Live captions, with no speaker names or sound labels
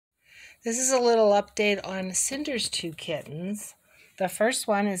This is a little update on Cinder's two kittens. The first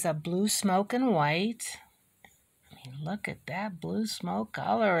one is a blue smoke and white. I mean, look at that blue smoke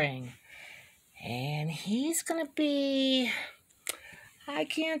coloring. And he's going to be, I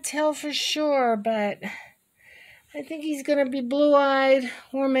can't tell for sure, but I think he's going to be blue-eyed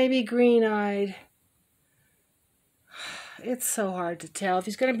or maybe green-eyed. It's so hard to tell. If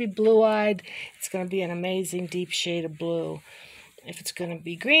he's going to be blue-eyed, it's going to be an amazing deep shade of blue. If it's going to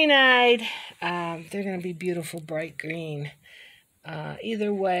be green-eyed, they're going to be beautiful bright green.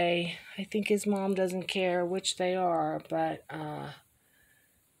 Either way, I think his mom doesn't care which they are, but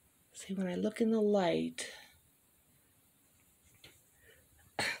see, when I look in the light,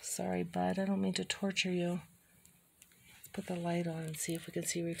 sorry, bud, I don't mean to torture you. Let's put the light on and see if we can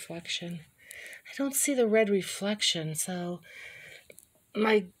see reflection. I don't see the red reflection, so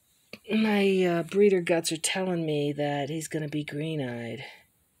my breeder guts are telling me that he's going to be green-eyed.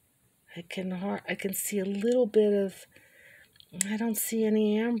 I can see a little bit of, I don't see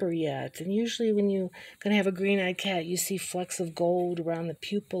any amber yet. And usually when you're going to have a green-eyed cat, you see flecks of gold around the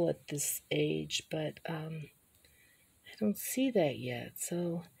pupil at this age, but I don't see that yet.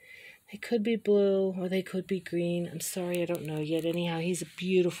 So they could be blue or they could be green. I'm sorry, I don't know yet. Anyhow, he's a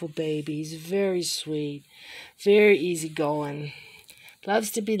beautiful baby. He's very sweet, very easygoing.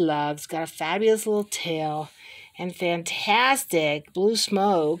 Loves to be loved. Got a fabulous little tail and fantastic blue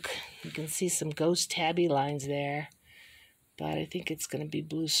smoke. You can see some ghost tabby lines there, but I think it's going to be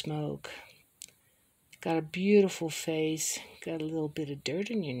blue smoke. Got a beautiful face. Got a little bit of dirt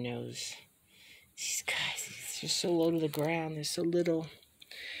in your nose. These guys, they're so low to the ground. They're so little.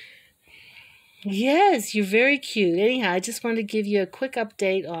 Yes, you're very cute. Anyhow, I just wanted to give you a quick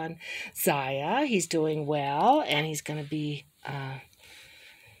update on Zaya. He's doing well, and he's going to be...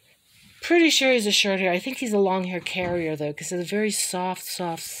 pretty sure he's a short hair. I think he's a long hair carrier, though, because it's a very soft,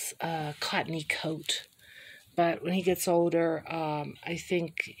 cottony coat. But when he gets older, I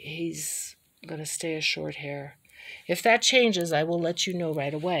think he's going to stay a short hair. If that changes, I will let you know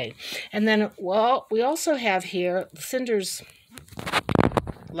right away. And then, well, we also have here Cinder's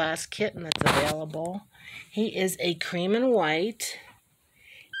last kitten that's available. He is a cream and white,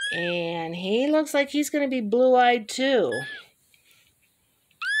 and he looks like he's going to be blue-eyed, too.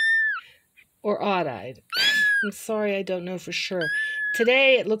 Or odd-eyed. I'm sorry, I don't know for sure.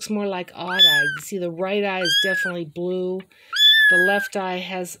 Today, it looks more like odd-eyed. You see, the right eye is definitely blue. The left eye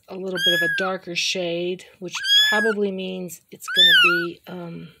has a little bit of a darker shade, which probably means it's going to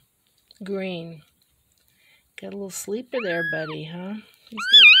be green. Got a little sleeper there, buddy, huh? He's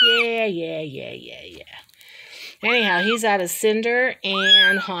like, yeah. Anyhow, he's out of Cinder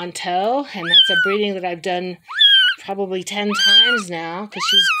and Honto, and that's a breeding that I've done probably 10 times now, because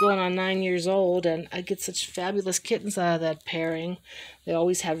she's going on 9 years old, and I get such fabulous kittens out of that pairing. They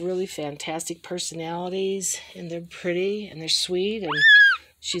always have really fantastic personalities, and they're pretty, and they're sweet, and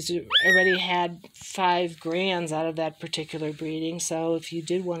she's already had 5 grands out of that particular breeding, so if you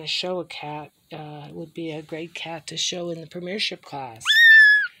did want to show a cat, it would be a great cat to show in the premiership class.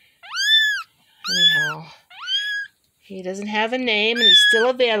 Anyhow, he doesn't have a name, and he's still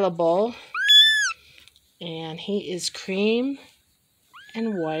available. And he is cream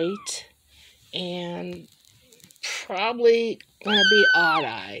and white and probably going to be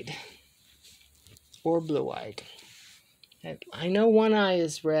odd-eyed or blue-eyed. I know one eye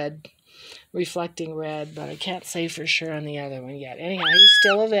is red, reflecting red, but I can't say for sure on the other one yet. Anyhow, he's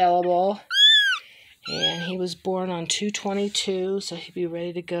still available, and he was born on 2/22, so he'll be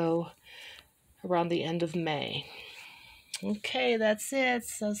ready to go around the end of May. Okay, that's it.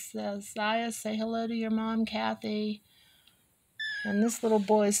 So, Zaya, say hello to your mom, Kathy. And this little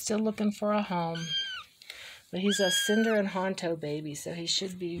boy is still looking for a home. But he's a Cinder and Honto baby, so he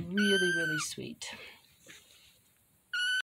should be really, really sweet.